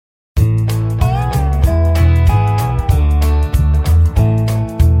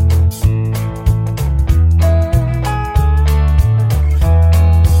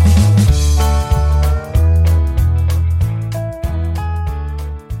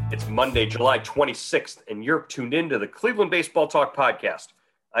It's Monday, July 26th, and you're tuned in to the Cleveland Baseball Talk podcast.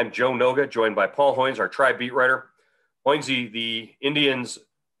 I'm Joe Noga, joined by Paul Hoynes, our Tribe beat writer. Hoynesy, the Indians,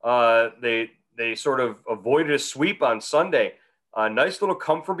 they sort of avoided a sweep on Sunday. A nice little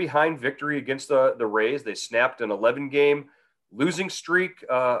come-from-behind victory against the Rays. They snapped an 11-game losing streak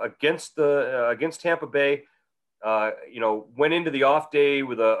against Tampa Bay. Went into the off day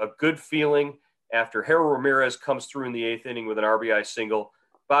with a good feeling after Harold Ramirez comes through in the eighth inning with an RBI single.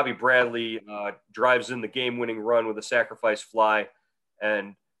 Bobby Bradley drives in the game-winning run with a sacrifice fly,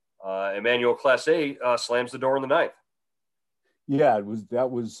 and Emmanuel Clase slams the door in the ninth. Yeah, that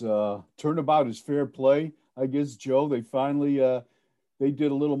was turnabout is fair play, I guess, Joe. They finally they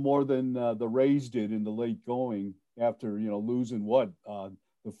did a little more than the Rays did in the late going after losing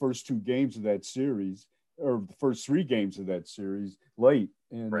the first two games of that series, or the first three games of that series late.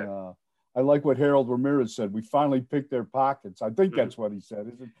 And right. I like what Harold Ramirez said. We finally picked their pockets. I think that's what he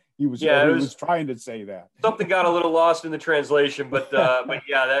said. Isn't he? Was trying to say that. Something got a little lost in the translation, but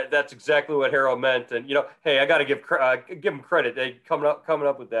yeah, that's exactly what Harold meant. And hey, I got to give him credit. They coming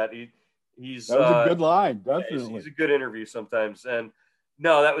up with that. He's that was a good line. Definitely, he's a good interview sometimes. And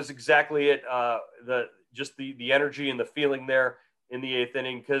no, that was exactly it. The energy and the feeling there in the eighth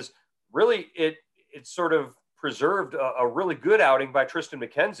inning, because really it sort of preserved a really good outing by Triston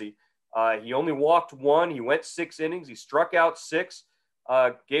McKenzie. He only walked one. He went 6 innings. He struck out 6,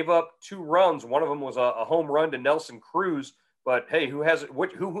 gave up 2 runs. One of them was a home run to Nelson Cruz. But hey, who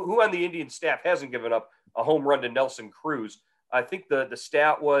on the Indian staff hasn't given up a home run to Nelson Cruz? I think the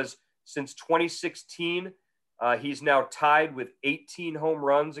stat was since 2016, he's now tied with 18 home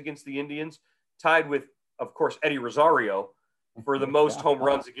runs against the Indians, tied with, of course, Eddie Rosario for the most home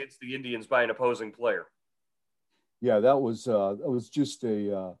runs against the Indians by an opposing player. Yeah, that was just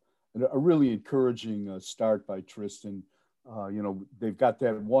a really encouraging start by Triston. They've got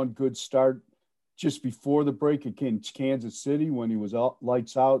that one good start just before the break against Kansas City when he was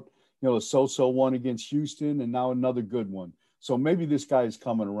lights out. A so-so one against Houston, and now another good one. So maybe this guy is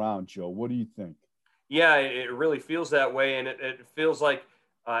coming around, Joe. What do you think? Yeah, it really feels that way, and it feels like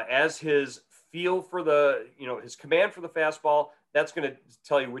as his feel for his command for the fastball, that's going to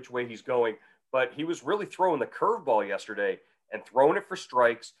tell you which way he's going. But he was really throwing the curveball yesterday and throwing it for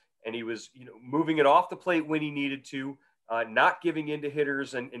strikes. And he was, moving it off the plate when he needed to, not giving in to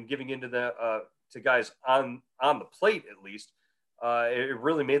hitters and giving into to guys on the plate at least. It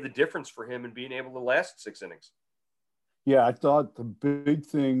really made the difference for him in being able to last 6 innings. Yeah, I thought the big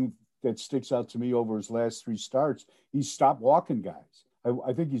thing that sticks out to me over his last 3 starts, he stopped walking guys.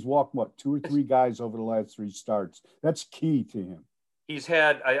 I think he's walked 2 or 3 guys over the last 3 starts. That's key to him. He's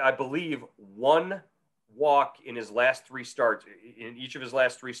had, I believe, 1 walk in his last 3 starts, in each of his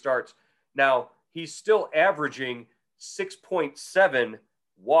last 3 starts. Now, he's still averaging 6.7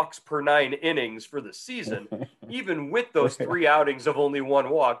 walks per 9 innings for the season, even with those 3 outings of only 1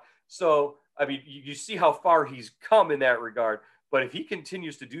 walk. So, I mean, you see how far he's come in that regard. But if he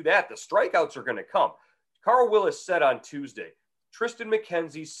continues to do that, the strikeouts are going to come. Carl Willis said on Tuesday, Triston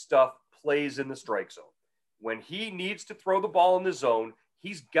McKenzie's stuff plays in the strike zone. When he needs to throw the ball in the zone,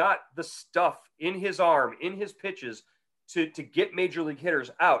 he's got the stuff in his arm, in his pitches to get major league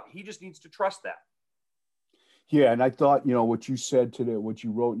hitters out. He just needs to trust that. Yeah, and I thought, what you said today, what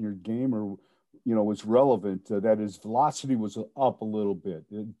you wrote in your gamer, was relevant, that his velocity was up a little bit.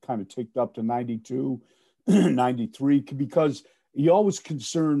 It kind of ticked up to 92, 93, because he always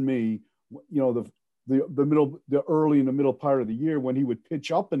concerned me, the early in the middle part of the year when he would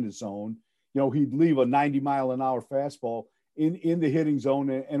pitch up in the zone, he'd leave a 90-mile-an-hour fastball in the hitting zone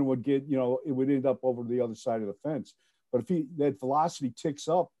and would get, it would end up over the other side of the fence. But if that velocity ticks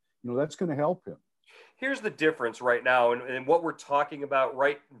up, that's going to help him. Here's the difference right now, and what we're talking about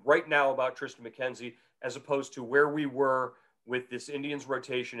right now about Triston McKenzie, as opposed to where we were with this Indians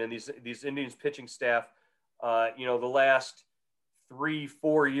rotation and these Indians pitching staff, the last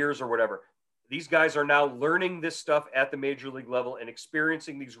 3-4 years or whatever. These guys are now learning this stuff at the major league level and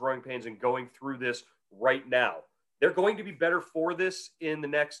experiencing these growing pains and going through this right now. They're going to be better for this in the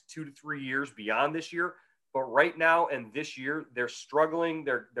next 2 to 3 years beyond this year. But right now and this year, they're struggling.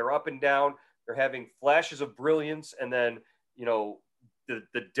 They're up and down. They're having flashes of brilliance, and then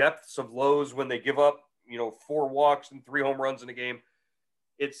the depths of lows when they give up 4 walks and 3 home runs in a game.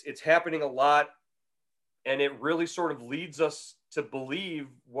 It's happening a lot, and it really sort of leads us to believe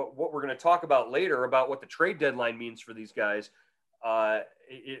what we're going to talk about later about what the trade deadline means for these guys.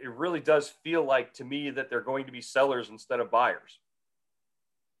 It really does feel like to me that they're going to be sellers instead of buyers.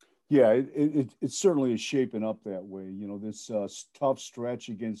 Yeah, it certainly is shaping up that way. This tough stretch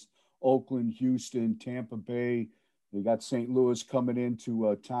against Oakland, Houston, Tampa Bay, They got St. Louis coming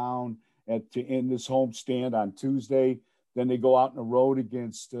into town to end this homestand on Tuesday. Then they go out on the road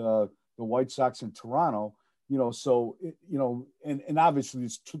against the White Sox in Toronto. So and obviously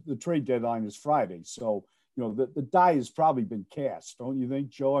the trade deadline is Friday. So the die has probably been cast, don't you think,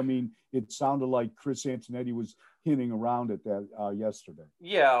 Joe? I mean, it sounded like Chris Antonetti was hinting around at that yesterday.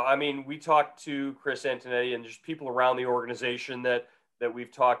 Yeah, I mean, we talked to Chris Antonetti and just people around the organization that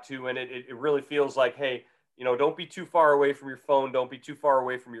we've talked to, and it really feels like, hey, don't be too far away from your phone, don't be too far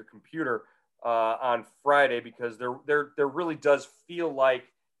away from your computer on Friday, because there really does feel like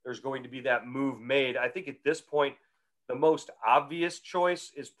there's going to be that move made. I think at this point, the most obvious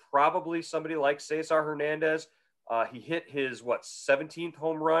choice is probably somebody like Cesar Hernandez. He hit his 17th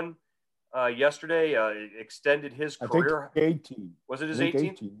home run yesterday, extended his career. I think 18. Was it his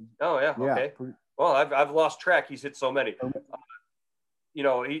 18th? Oh yeah. Okay. Pretty... Well, I've lost track. He's hit so many.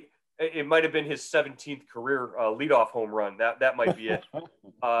 It might have been his 17th career leadoff home run. That might be it,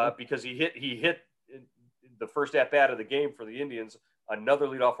 because he hit the first at bat of the game for the Indians, another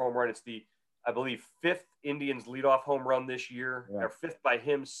leadoff home run. It's I believe 5th Indians leadoff home run this year, or 5th by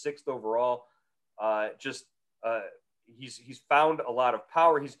him, 6th overall. He's found a lot of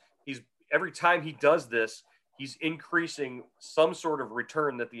power. He's every time he does this, he's increasing some sort of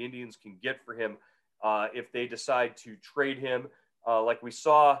return that the Indians can get for him if they decide to trade him. Like we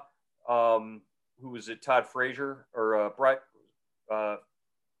saw, who was it? Todd Frazier or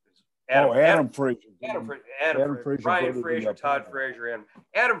Adam Frazier. Brian Frazier, Todd Frazier, and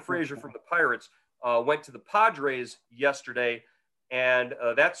Adam Frazier from the Pirates went to the Padres yesterday, and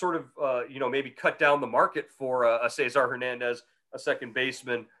that sort of maybe cut down the market for a Cesar Hernandez, a second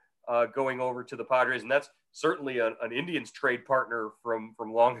baseman, going over to the Padres, and that's certainly an Indians trade partner from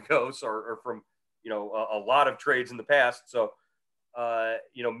long ago, or from a lot of trades in the past. So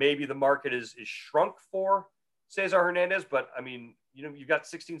maybe the market is shrunk for Cesar Hernandez, but I mean, you've got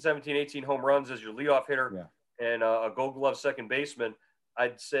 16, 17, 18 home runs as your leadoff hitter, and a Gold Glove second baseman.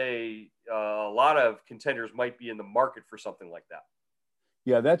 I'd say a lot of contenders might be in the market for something like that.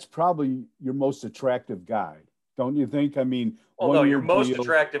 Yeah, that's probably your most attractive guy, don't you think? I mean, well, no, your most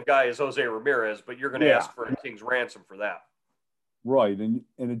attractive guy is Jose Ramirez, but you're going to ask for a king's ransom for that. Right, and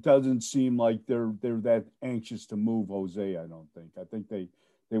it doesn't seem like they're that anxious to move Jose. I don't think. I think they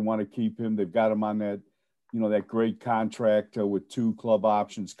want to keep him. They've got him on that, that great contract with 2 club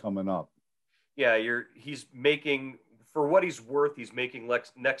options coming up. Yeah, he's making, for what he's worth, he's making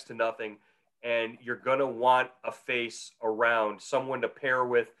next to nothing, and you're gonna want a face around, someone to pair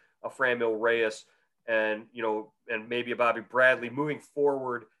with a Franmil Reyes, and and maybe a Bobby Bradley moving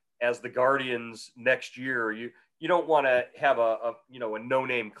forward as the Guardians next year. You don't want to have a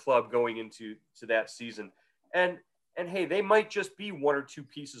no-name club going into that season. And hey, they might just be 1 or 2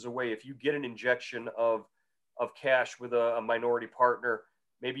 pieces away. If you get an injection of cash with a minority partner,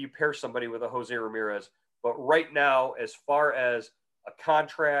 maybe you pair somebody with a Jose Ramirez. But right now, as far as a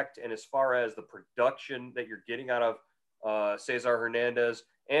contract and as far as the production that you're getting out of Cesar Hernandez,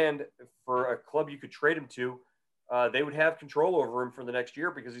 and for a club you could trade him to, they would have control over him for the next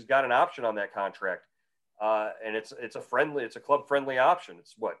year because he's got an option on that contract. And it's a club friendly option.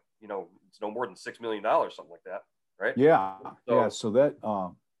 It's it's no more than $6 million, something like that. Right. Yeah. So that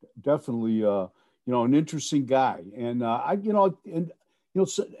definitely, an interesting guy. And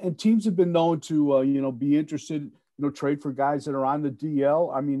and teams have been known to, be interested, trade for guys that are on the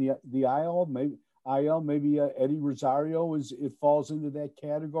DL. I mean, the IL, maybe Eddie Rosario it falls into that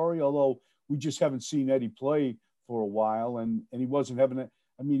category, although we just haven't seen Eddie play for a while, and he wasn't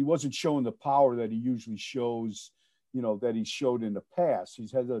he wasn't showing the power that he usually shows, that he showed in the past.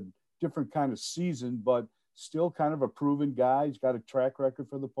 He's had a different kind of season, but still kind of a proven guy. He's got a track record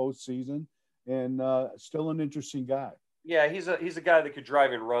for the postseason, and still an interesting guy. Yeah, he's a guy that could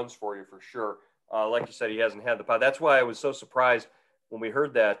drive in runs for you for sure. Like you said, he hasn't had the power. That's why I was so surprised when we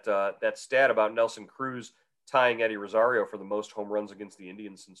heard that stat about Nelson Cruz tying Eddie Rosario for the most home runs against the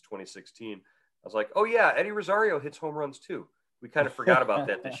Indians since 2016. I was like, oh yeah, Eddie Rosario hits home runs too. We kind of forgot about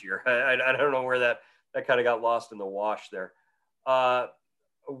that this year. I don't know where that kind of got lost in the wash there.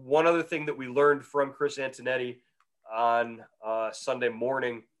 One other thing that we learned from Chris Antonetti on Sunday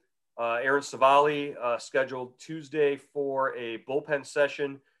morning, Aaron Civale scheduled Tuesday for a bullpen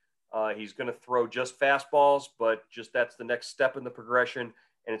session. He's going to throw just fastballs, but just that's the next step in the progression.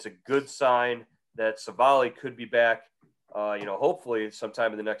 And it's a good sign that Civale could be back, hopefully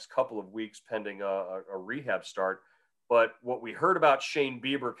sometime in the next couple of weeks, pending a rehab start. But what we heard about Shane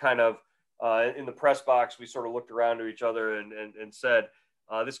Bieber kind of in the press box, we sort of looked around to each other and said,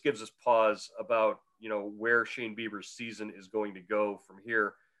 this gives us pause about, where Shane Bieber's season is going to go from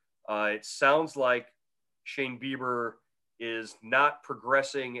here. It sounds like Shane Bieber is not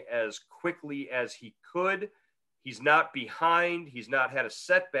progressing as quickly as he could. He's not behind. He's not had a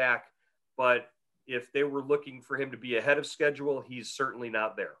setback, but if they were looking for him to be ahead of schedule, he's certainly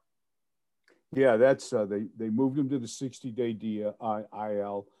not there. Yeah, that's they moved him to the 60-day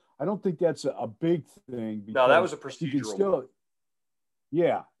IL. I don't think that's a big thing. No, that was a procedural. Still,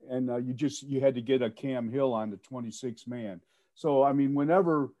 yeah, and you had to get a Cam Hill on the 26-man. So I mean,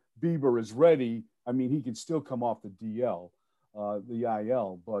 whenever Bieber is ready, I mean, he can still come off the the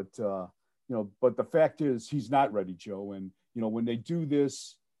IL. But but the fact is, he's not ready, Joe. And when they do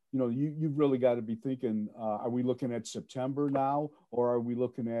this, you've really got to be thinking: are we looking at September now, or are we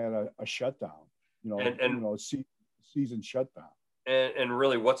looking at a shutdown? Season shutdown. And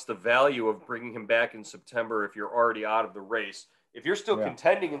really, what's the value of bringing him back in September if you're already out of the race? If you're still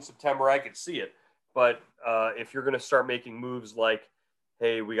contending in September, I could see it. But if you're going to start making moves like,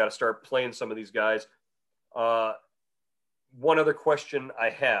 hey, we got to start playing some of these guys. One other question I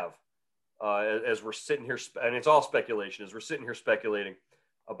have, as we're sitting here, and it's all speculation, as we're sitting here speculating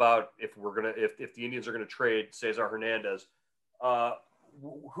about if the Indians are going to trade Cesar Hernandez,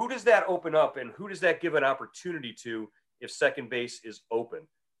 who does that open up, and who does that give an opportunity to if second base is open?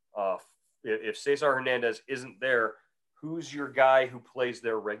 If Cesar Hernandez isn't there, who's your guy who plays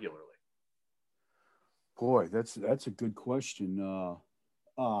there regularly? Boy, that's a good question.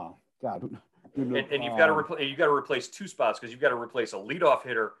 God, and you've got to replace two spots because you've got to replace a leadoff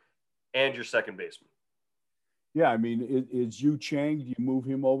hitter and your second baseman. Yeah, I mean, is Yu Chang? Do you move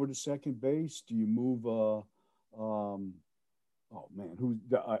him over to second base? Do you move? Who's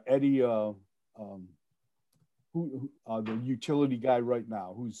Eddie? Who the utility guy right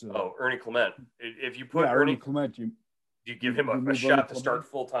now? Who's Ernie Clement? If you put Ernie Clement, do you give him a shot to start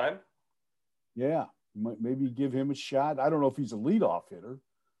full time? Yeah, maybe give him a shot. I don't know if he's a leadoff hitter,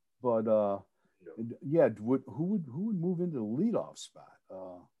 but who would move into the leadoff spot?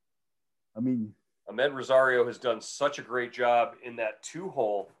 I mean, Ahmed Rosario has done such a great job in that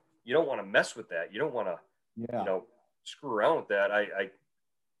 2-hole. You don't want to mess with that. You don't want to, screw around with that.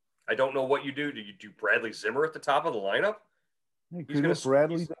 I don't know what you do. Do you do Bradley Zimmer at the top of the lineup? You could hit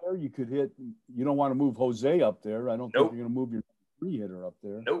Bradley there. You could hit. You don't want to move Jose up there. I don't think you're going to move your 3-hitter up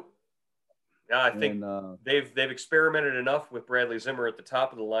there. Nope. Yeah, I think they've experimented enough with Bradley Zimmer at the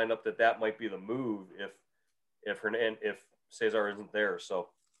top of the lineup that might be the move if Cesar isn't there. So.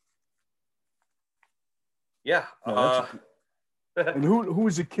 Yeah. And who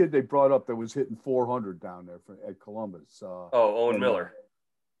was the kid they brought up that was hitting 400 down there at Columbus? Owen Miller.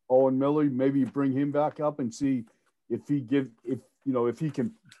 Owen Miller. Maybe you bring him back up and see if he can,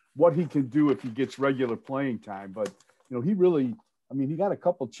 what he can do if he gets regular playing time. But he really, he got a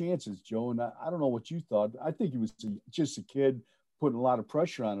couple chances, Joe, and I don't know what you thought. I think he was just a kid putting a lot of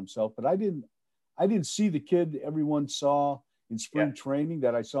pressure on himself. But I didn't see the kid everyone saw in spring training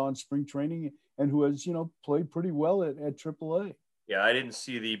that I saw in spring training. And who has, played pretty well at AAA. Yeah, I didn't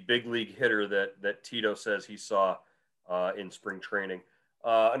see the big league hitter that Tito says he saw in spring training.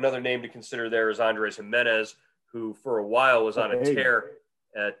 Another name to consider there is Andres Jimenez, who for a while was on a tear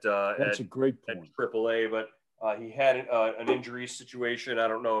at a great point. At AAA, but he had an injury situation. I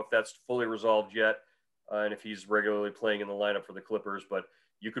don't know if that's fully resolved yet, and if he's regularly playing in the lineup for the Clippers. But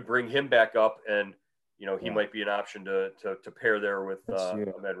you could bring him back up, and he might be an option to pair there with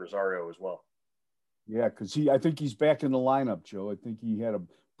Ahmed Rosario as well. Yeah, because I think he's back in the lineup, Joe. I think he had a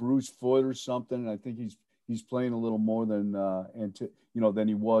bruised foot or something, and I think he's playing a little more than than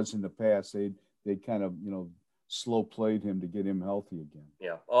he was in the past. They kind of slow played him to get him healthy again.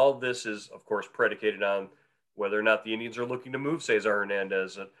 Yeah, all this is of course predicated on whether or not the Indians are looking to move Cesar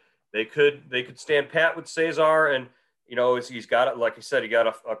Hernandez. They could stand pat with Cesar, and he's got, like I said, he got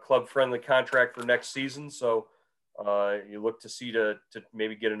a club friendly contract for next season, so. You look to see to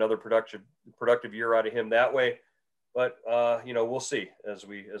maybe get another productive year out of him that way, but we'll see as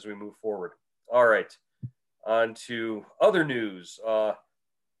we move forward. All right, on to other news.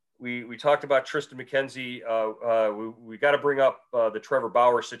 We talked about Triston McKenzie. We got to bring up the Trevor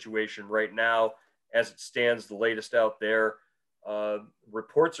Bauer situation right now as it stands. The latest out there,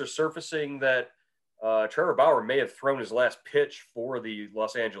 reports are surfacing that Trevor Bauer may have thrown his last pitch for the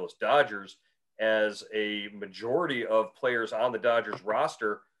Los Angeles Dodgers, as a majority of players on the Dodgers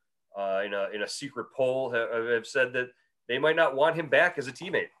roster in a secret poll have said that they might not want him back as a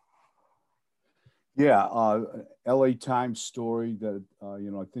teammate. Yeah, LA Times story that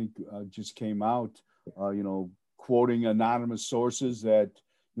I think just came out. Quoting anonymous sources that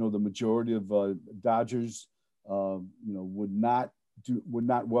the majority of Dodgers would not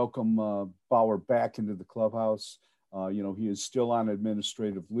welcome Bauer back into the clubhouse. He is still on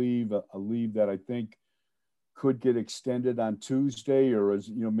administrative leave, a leave that I think could get extended on Tuesday, or as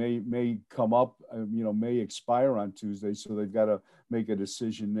may come up, may expire on Tuesday. So they've got to make a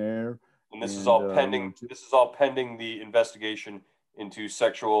decision there. And this is all pending. This is all pending the investigation into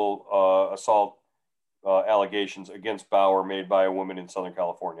sexual assault allegations against Bauer made by a woman in Southern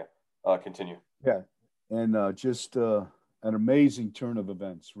California. Continue. Yeah, and just an amazing turn of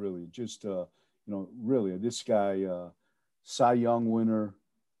events. Really, just really this guy, Cy Young winner,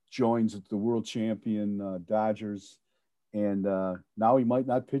 joins the world champion Dodgers, and now he might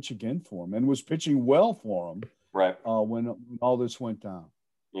not pitch again for him, and was pitching well for him. Right. When all this went down.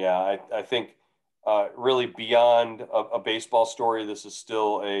 Yeah, I think really beyond a baseball story, this is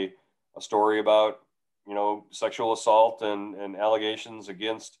still a story about, sexual assault and allegations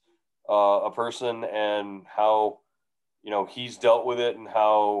against a person, and how, he's dealt with it, and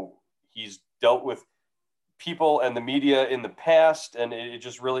how he's dealt with people and the media in the past. And it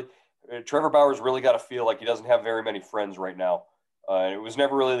just really, Trevor Bauer's really got to feel like he doesn't have very many friends right now. It was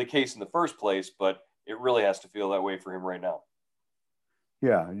never really the case in the first place, but it really has to feel that way for him right now.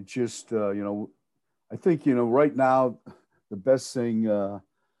 Yeah, it just, I think, right now, the best thing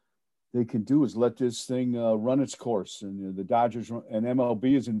they can do is let this thing run its course. And the Dodgers and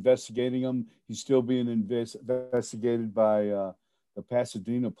MLB is investigating him. He's still being investigated by the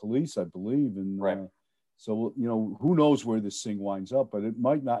Pasadena police, I believe. And right. So, who knows where this thing winds up, but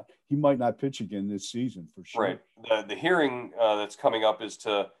he might not pitch again this season for sure. Right. The hearing that's coming up is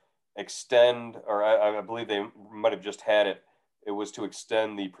to extend, or I believe they might have just had it. It was to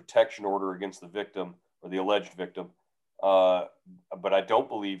extend the protection order against the victim, or the alleged victim. But I don't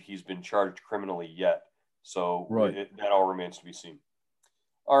believe he's been charged criminally yet. So right. That all remains to be seen.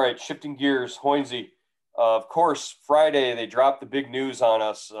 All right, shifting gears, Hoynesy. Of course, Friday they dropped the big news on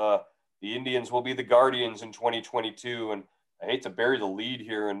us. The Indians will be the Guardians in 2022. And I hate to bury the lead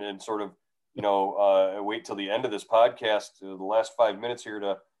here and sort of, wait till the end of this podcast, the last 5 minutes here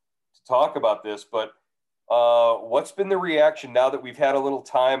to talk about this. But what's been the reaction now that we've had a little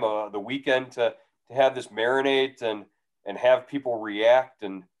time, the weekend to have this marinate and have people react?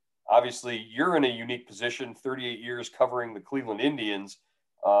 And obviously you're in a unique position, 38 years covering the Cleveland Indians.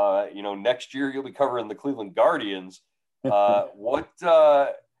 Next year you'll be covering the Cleveland Guardians.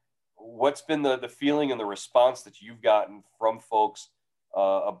 What's been the feeling and the response that you've gotten from folks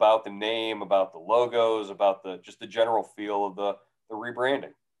about the name, about the logos, about just the general feel of the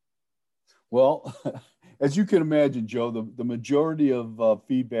rebranding? Well, as you can imagine, Joe, the majority of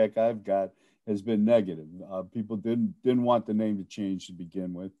feedback I've got has been negative. People didn't want the name to change to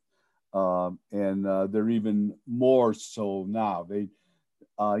begin with, and they're even more so now. They,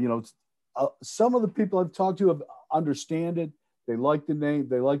 some of the people I've talked to have understand it. They like the name.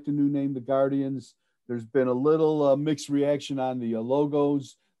 They like the new name, the Guardians. There's been a little mixed reaction on the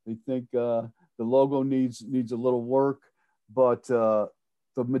logos. They think the logo needs a little work, but the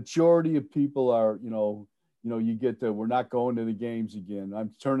majority of people are, you get that we're not going to the games again.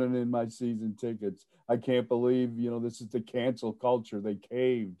 I'm turning in my season tickets. I can't believe, this is the cancel culture. They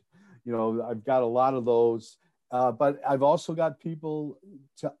caved. I've got a lot of those. But I've also got people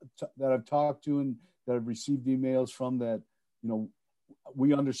that I've talked to and that I've received emails from that,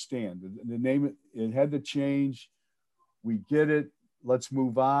 we understand the name. It had to change. We get it. Let's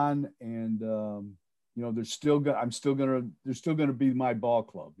move on. And, there's still going to be my ball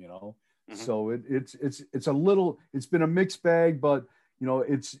club, Mm-hmm. So it's been a mixed bag, but,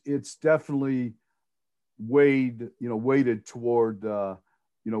 it's definitely weighted toward,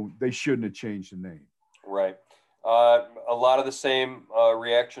 they shouldn't have changed the name. Right. A lot of the same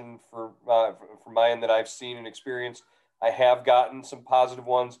reaction from my end that I've seen and experienced. I have gotten some positive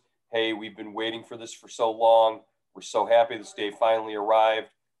ones. Hey, we've been waiting for this for so long. We're so happy this day finally arrived.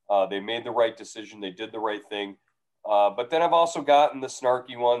 They made the right decision. They did the right thing. But then I've also gotten the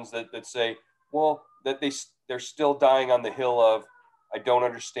snarky ones that say, well, that they're still dying on the hill of, I don't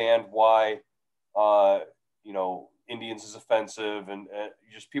understand why, Indians is offensive, and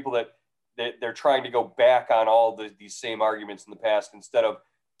just people that they're trying to go back on all these same arguments in the past instead of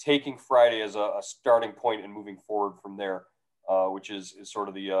taking Friday as a starting point and moving forward from there, which is sort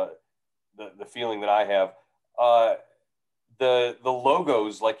of the feeling that I have. The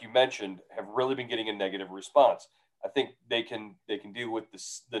logos, like you mentioned, have really been getting a negative response. I think they can deal with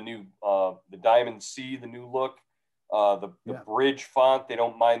the new the Diamond C, the new look, the bridge font. They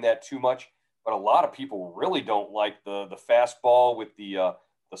don't mind that too much, but a lot of people really don't like the fastball with the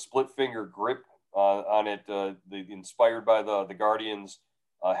split finger grip on it, inspired by the Guardians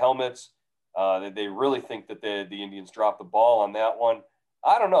helmets. They really think that the Indians dropped the ball on that one.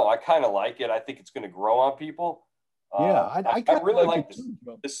 I don't know. I kind of like it. I think it's going to grow on people. I really like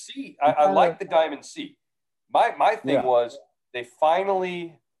the C. I like the Diamond C. My thing was they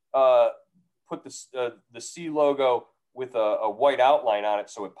finally put the C logo with a white outline on it,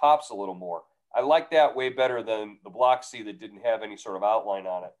 so it pops a little more. I like that way better than the block C that didn't have any sort of outline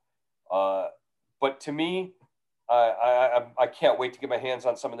on it. But to me, I can't wait to get my hands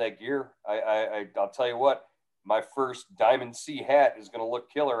on some of that gear. I'll tell you what, my first Diamond C hat is going to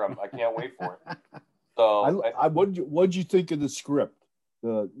look killer. I can't wait for it. So, what'd you think of the script?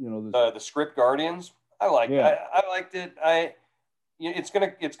 The script Guardians. I liked it. I liked it.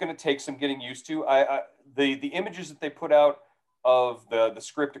 It's gonna take some getting used to. The images that they put out of the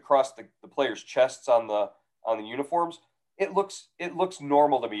script across the players' chests on the uniforms, it looks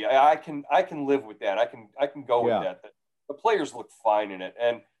normal to me. I can live with that. I can go with that. The players look fine in it.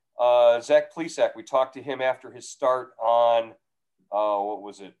 And Zach Plesac, we talked to him after his start on what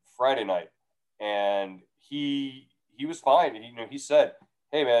was it, Friday night, and he was fine. He said,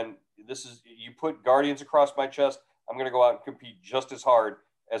 "Hey man, you put Guardians across my chest, I'm going to go out and compete just as hard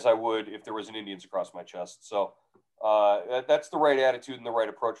as I would if there was an Indians across my chest." So that's the right attitude and the right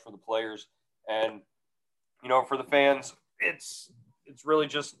approach for the players. And, for the fans, it's really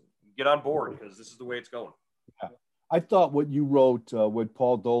just get on board because this is the way it's going. Yeah. I thought what you wrote, what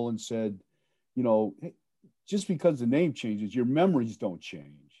Paul Dolan said, just because the name changes, your memories don't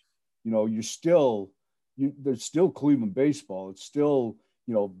change. There's still Cleveland baseball. It's still,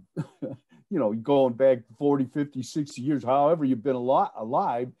 going back 40, 50, 60 years, however you've been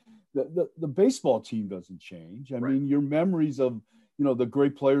alive, the baseball team doesn't change. I mean, your memories of, the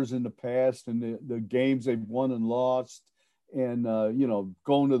great players in the past and the games they've won and lost and,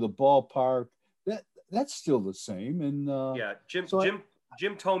 going to the ballpark, that's still the same. And Jim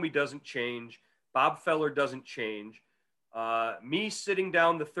Thome doesn't change. Bob Feller doesn't change. Me sitting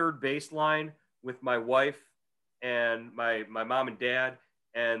down the third baseline with my wife and my mom and dad,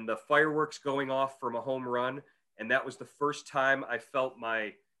 and the fireworks going off from a home run, and that was the first time I felt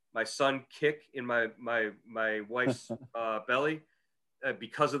my son kick in my wife's belly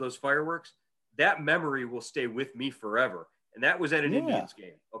because of those fireworks. That memory will stay with me forever. And that was at an Indians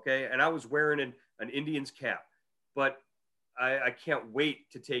game, okay? And I was wearing an Indians cap, but I can't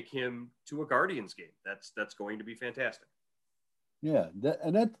wait to take him to a Guardians game. That's going to be fantastic. Yeah,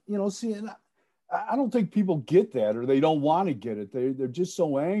 I don't think people get that, or they don't want to get it. They're just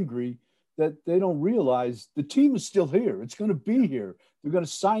so angry that they don't realize the team is still here. It's going to be here. They're going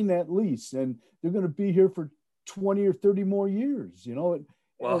to sign that lease, and they're going to be here for 20 or 30 more years.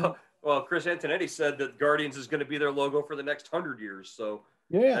 Well, Chris Antonetti said that Guardians is going to be their logo for the next 100 years. So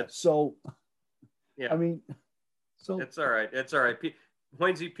I mean, so it's all right. It's all right.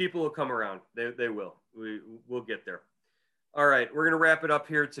 Hoynesy, people will come around. They will. We'll get there. All right, we're going to wrap it up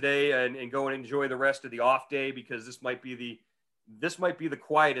here today and go and enjoy the rest of the off day, because this might be the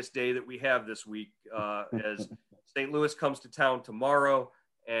quietest day that we have this week as St. Louis comes to town tomorrow,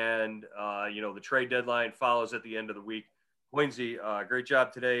 and the trade deadline follows at the end of the week. Hoynesy, great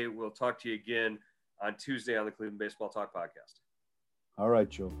job today. We'll talk to you again on Tuesday on the Cleveland Baseball Talk podcast. All right,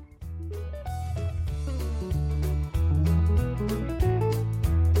 Joe.